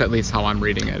 That's at least how I'm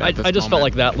reading it. I just felt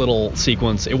like that little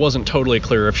sequence, it wasn't totally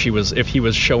clear if he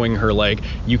was showing her like,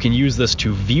 you can use this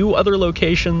to view other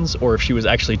locations, or if she was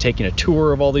actually taking a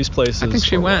tour of all these places. I think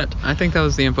she went. I think that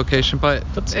was the implication, but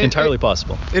that's entirely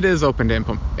possible. It is open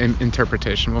to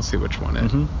interpretation. We'll see which one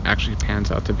it actually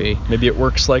pans out to be. Maybe it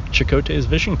works like Chakotay's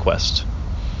Vision Quest.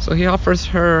 So he offers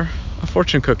her a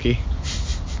fortune cookie.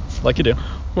 Like you do.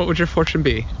 What would your fortune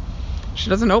be? She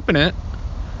doesn't open it.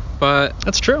 but...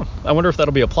 That's true. I wonder if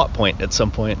that'll be a plot point at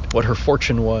some point, what her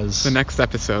fortune was. The next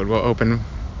episode will open,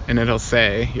 and it'll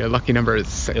say, your lucky number is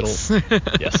 6.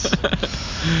 Yes.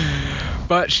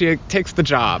 But she takes the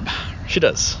job. She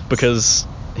does, because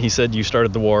he said you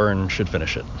started the war and should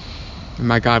finish it.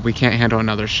 My God, we can't handle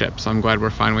another ship, so I'm glad we're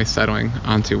finally settling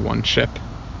onto one ship.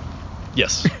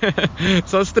 Yes.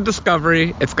 So it's the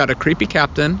Discovery. It's got a creepy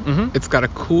captain. Mm-hmm. It's got a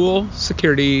cool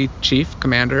security chief,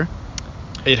 commander.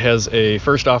 It has a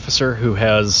first officer who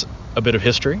has a bit of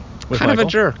history with kind Michael. Of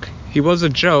a jerk. He was a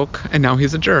joke, and now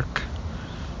he's a jerk.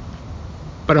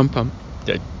 Ba-dum-pum.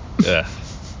 Yeah.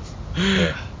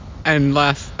 And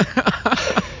last...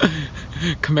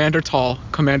 Commander Tall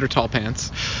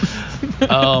Pants.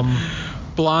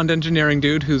 Blonde engineering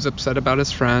dude who's upset about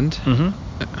his friend.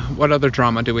 Mm-hmm. What other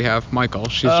drama do we have? Michael.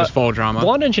 She's just full of drama.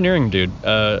 Blonde engineering dude.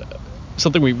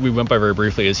 Something we went by very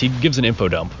briefly is he gives an info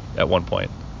dump at one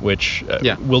point, which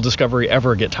will Discovery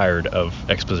ever get tired of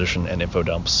exposition and info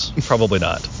dumps? Probably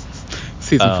not.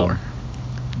 Season 4.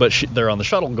 But they're on the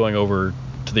shuttle going over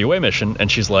to the away mission,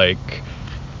 and she's like,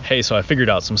 hey, so I figured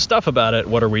out some stuff about it.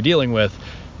 What are we dealing with?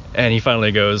 And he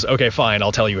finally goes, okay, fine,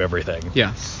 I'll tell you everything.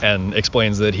 Yes. And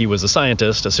explains that he was a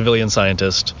scientist, a civilian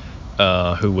scientist,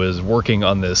 who was working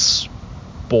on this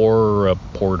spore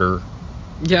porter.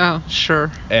 Yeah,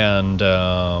 sure. And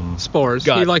spores.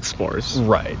 He likes spores.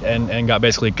 Right. And got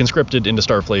basically conscripted into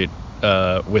Starfleet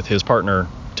with his partner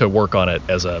to work on it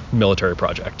as a military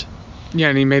project. Yeah,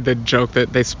 and he made the joke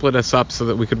that they split us up so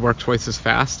that we could work twice as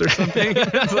fast or something.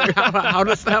 It's like, how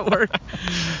does that work?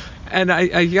 And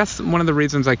I guess one of the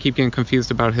reasons I keep getting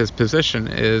confused about his position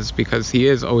is because he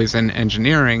is always in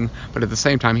engineering, but at the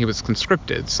same time he was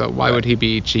conscripted. So why would he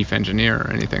be chief engineer or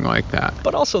anything like that?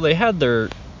 But also they had their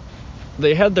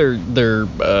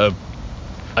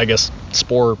I guess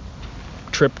spore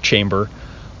trip chamber,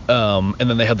 and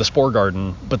then they had the spore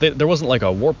garden, but there wasn't like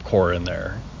a warp core in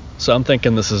there. So I'm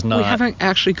thinking this is not... We haven't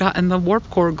actually gotten the warp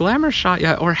core glamour shot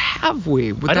yet, or have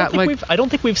we? I don't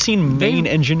think we've seen main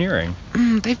engineering.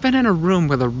 They've been in a room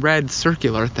with a red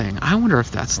circular thing. I wonder if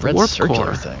that's the warp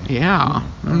core thing. Yeah. I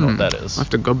don't know what that is. I'll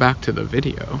have to go back to the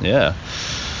video. Yeah.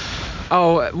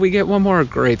 Oh, we get one more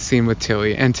great scene with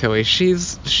Tilly. And Tilly,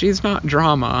 she's not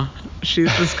drama.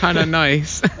 She's just kind of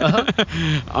nice.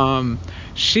 Uh-huh.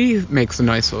 She makes a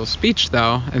nice little speech,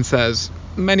 though, and says...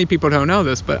 Many people don't know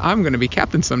this, but I'm going to be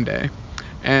captain someday.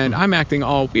 And I'm acting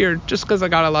all weird just because I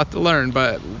got a lot to learn,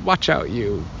 but watch out,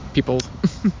 you people.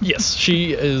 Yes,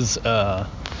 she is, she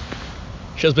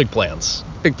has big plans.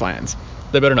 Big plans.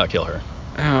 They better not kill her.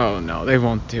 Oh, no, they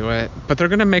won't do it. But they're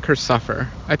going to make her suffer.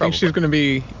 I think she's going to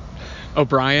be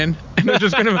O'Brien, and they're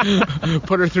just going to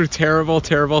put her through terrible,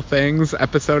 terrible things.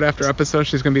 Episode after episode,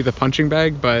 she's going to be the punching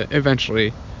bag, but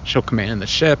eventually she'll command the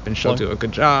ship, and she'll do a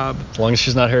good job. As long as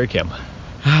she's not Harry Kim.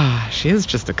 She is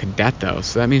just a cadet, though,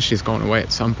 so that means she's going away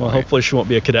at some point. Well, hopefully she won't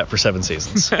be a cadet for 7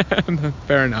 seasons.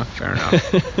 Fair enough.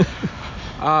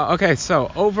 Okay,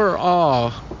 so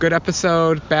overall, good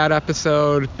episode, bad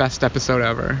episode, best episode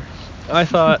ever. I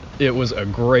thought it was a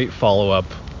great follow-up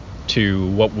to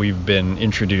what we've been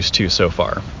introduced to so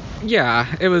far. Yeah,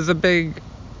 it was a big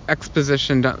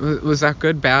exposition. Was that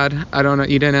good, bad? I don't know.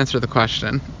 You didn't answer the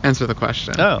question. Answer the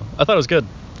question. Oh, I thought it was good.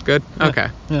 Good? Yeah. Okay.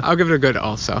 Yeah. I'll give it a good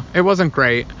also. It wasn't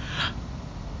great.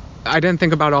 I didn't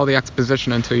think about all the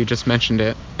exposition until you just mentioned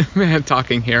it.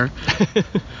 Talking here.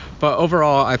 But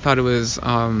overall, I thought it was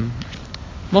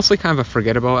mostly kind of a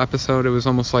forgettable episode. It was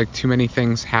almost like too many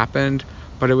things happened,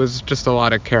 but it was just a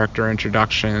lot of character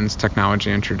introductions,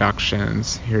 technology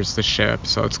introductions. Here's the ship.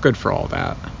 So it's good for all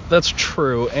that. That's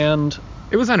true. And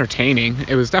it was entertaining.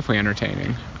 It was definitely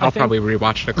entertaining. I'll probably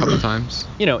rewatch it a couple times.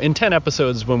 You know, in 10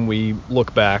 episodes, when we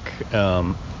look back,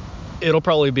 it'll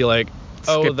probably be like,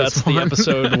 oh, that's the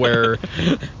episode where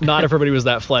not everybody was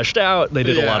that fleshed out. They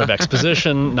did a lot of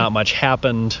exposition. Not much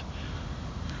happened.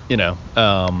 You know.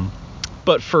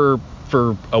 But for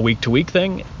a week-to-week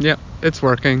thing... Yeah, it's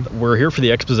working. We're here for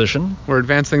the exposition. We're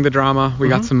advancing the drama. We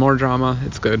got some more drama.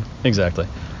 It's good. Exactly.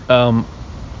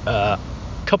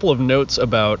 Couple of notes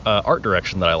about art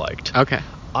direction that I liked. Okay.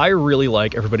 I really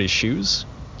like everybody's shoes.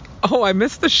 Oh, I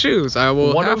missed the shoes. I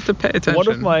will have to pay attention. One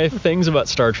of my things about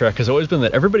Star Trek has always been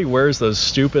that everybody wears those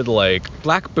stupid, like...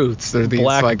 black boots. They're these,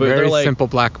 very simple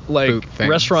black boot things.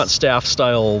 Restaurant staff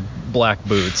style black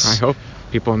boots. I hope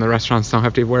people in the restaurants don't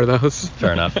have to wear those.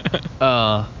 Fair enough.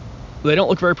 They don't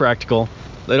look very practical.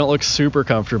 They don't look super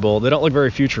comfortable. They don't look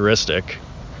very futuristic.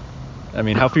 I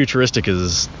mean, how futuristic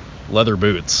is leather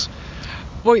boots?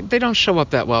 Well, they don't show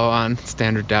up that well on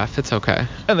standard def. It's okay.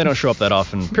 And they don't show up that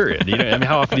often, period. I mean,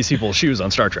 how often do you see people's shoes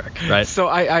on Star Trek, right? So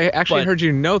I actually heard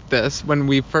you note this when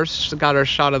we first got our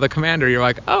shot of the commander. You're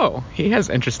like, oh, he has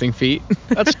interesting feet.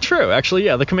 That's true. Actually,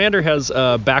 yeah. The commander has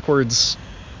backwards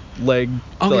leg.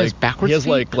 Oh, he has backwards He has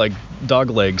feet? like dog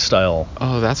leg style.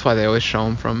 Oh, that's why they always show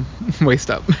him from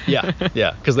waist up. Yeah.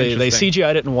 Because they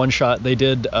CGI'd it in one shot. They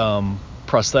did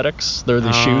prosthetics. They're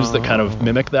the shoes that kind of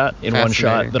mimic that in one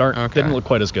shot that didn't look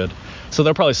quite as good. So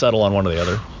they'll probably settle on one or the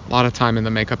other. A lot of time in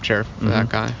the makeup chair for that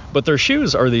guy. But their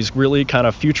shoes are these really kind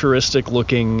of futuristic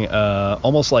looking,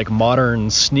 almost like modern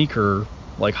sneaker,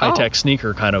 like high-tech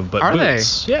sneaker kind of, but are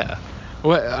boots. They? Yeah.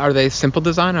 What are they? Simple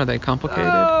design? Are they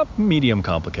complicated? Medium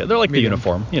complicated. They're like medium. The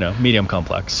uniform, medium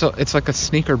complex. So it's like a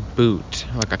sneaker boot,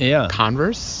 like a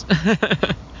Converse.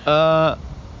 Not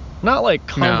like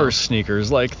Converse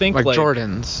sneakers. Like think like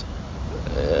Jordans.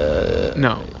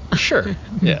 No. Sure.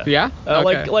 Yeah. Yeah.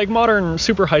 Okay. Like modern,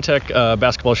 super high-tech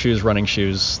basketball shoes, running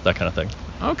shoes, that kind of thing.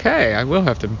 Okay, I will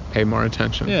have to pay more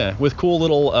attention. Yeah, with cool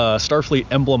little Starfleet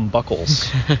emblem buckles.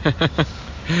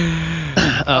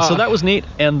 So that was neat,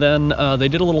 and then they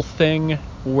did a little thing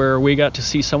where we got to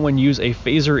see someone use a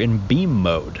phaser in beam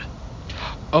mode.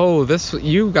 Oh,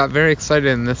 you got very excited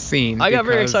in this scene. I got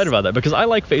very excited about that because I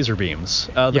like phaser beams.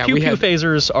 The pew-pew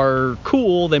phasers are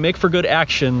cool. They make for good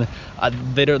action.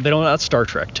 They don't out Star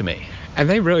Trek to me. And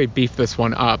they really beefed this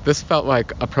one up. This felt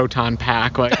like a proton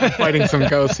pack, like fighting some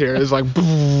ghosts here. It was like,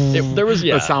 boom.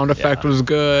 The sound effect was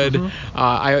good. Mm-hmm.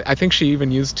 I think she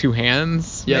even used two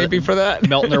hands maybe for that.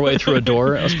 Melting their way through a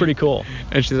door. It was pretty cool.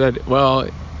 And she said, well,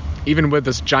 even with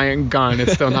this giant gun,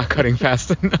 it's still not cutting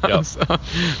fast enough. Yep. So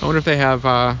I wonder if they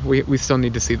have, we still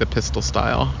need to see the pistol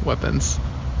style weapons.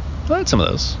 I had some of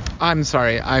those. I'm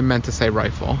sorry, I meant to say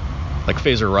rifle. Like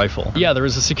phaser rifle. Yeah, there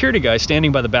was a security guy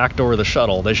standing by the back door of the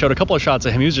shuttle. They showed a couple of shots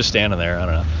of him. He was just standing there. I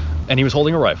don't know. And he was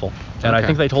holding a rifle. And I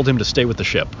think they told him to stay with the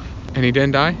ship. And he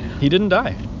didn't die? He didn't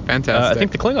die. Fantastic. I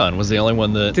think the Klingon was the only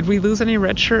one that... Did we lose any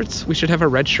red shirts? We should have a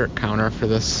red shirt counter for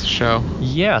this show.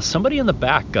 Yeah, somebody in the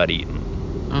back got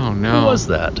eaten. Oh, no. Who was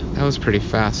that? That was pretty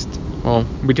fast. Well,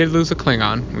 we did lose a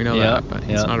Klingon. We know that, but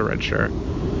it's not a red shirt.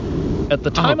 At the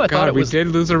time, I thought it was... we did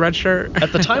lose a red shirt?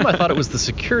 At the time, I thought it was the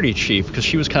security chief, because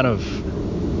she was kind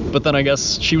of... But then I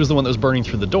guess she was the one that was burning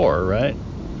through the door, right?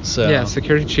 So yeah,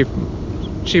 security chief,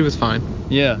 she was fine.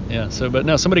 Yeah. So, but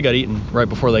no, somebody got eaten right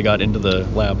before they got into the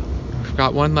lab. I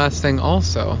forgot one last thing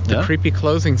also. The creepy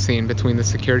closing scene between the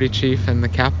security chief and the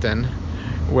captain,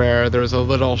 where there's a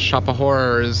little shop of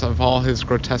horrors of all his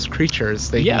grotesque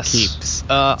creatures that he keeps.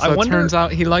 So it turns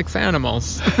out he likes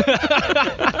animals.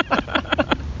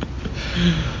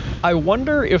 I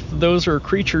wonder if those are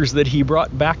creatures that he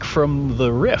brought back from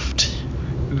the rift.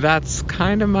 That's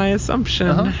kind of my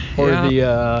assumption. Or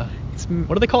the,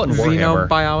 what do they call it in Warhammer?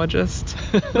 Xenobiologist?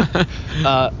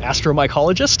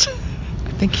 Astromycologist?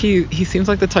 I think he seems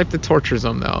like the type that tortures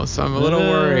them, though, so I'm a little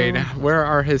worried. Where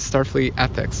are his Starfleet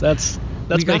ethics? That's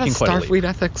we got a making quite a Starfleet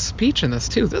ethics speech in this,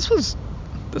 too. This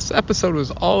episode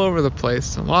was all over the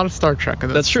place. A lot of Star Trek in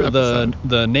this episode. That's true.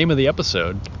 The name of the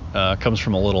episode comes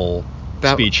from a little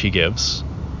speech he gives.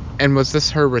 And was this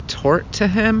her retort to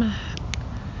him?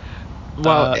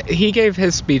 Well, he gave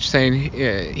his speech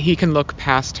saying he can look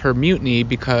past her mutiny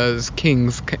because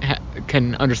kings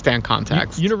can understand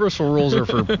context. Universal rules are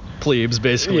for plebes,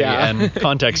 basically, and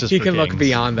context is for kings. He can look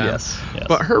beyond that. Yes.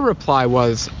 But her reply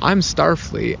was, I'm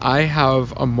Starfleet. I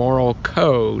have a moral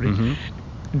code.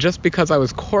 Mm-hmm. Just because I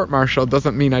was court-martialed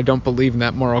doesn't mean I don't believe in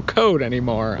that moral code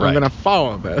anymore. Right. I'm going to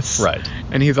follow this. Right.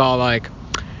 And he's all like,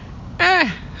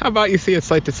 how about you see a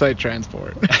site-to-site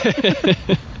transport?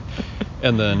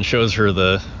 And then shows her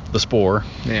the spore.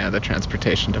 Yeah, the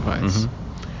transportation device.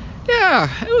 Mm-hmm.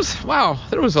 Yeah, it was, wow,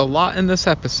 there was a lot in this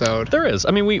episode. There is.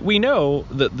 I mean, we know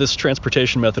that this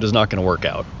transportation method is not going to work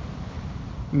out.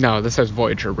 No, this has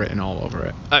Voyager written all over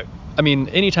it. I mean,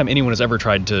 anytime anyone has ever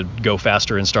tried to go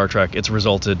faster in Star Trek, it's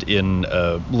resulted in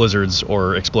lizards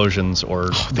or explosions or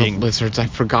the lizards. I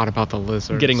forgot about the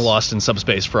lizards. Getting lost in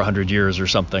subspace for 100 years or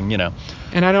something,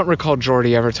 And I don't recall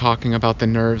Geordi ever talking about the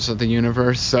nerves of the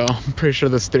universe, so I'm pretty sure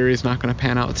this theory is not going to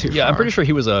pan out too far. Yeah, I'm pretty sure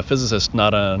he was a physicist,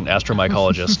 not an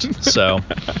astromycologist. So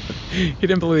he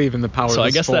didn't believe in the power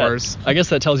of the spores. I guess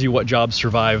that tells you what jobs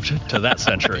survived to that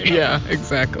century. Yeah,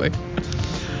 exactly.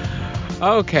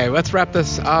 Okay, let's wrap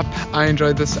this up. I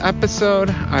enjoyed this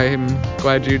episode. I'm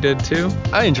glad you did too.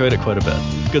 I enjoyed it quite a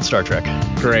bit. Good Star Trek.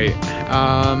 Great.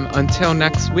 Until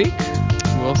next week,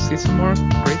 we'll see some more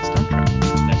great Star Trek.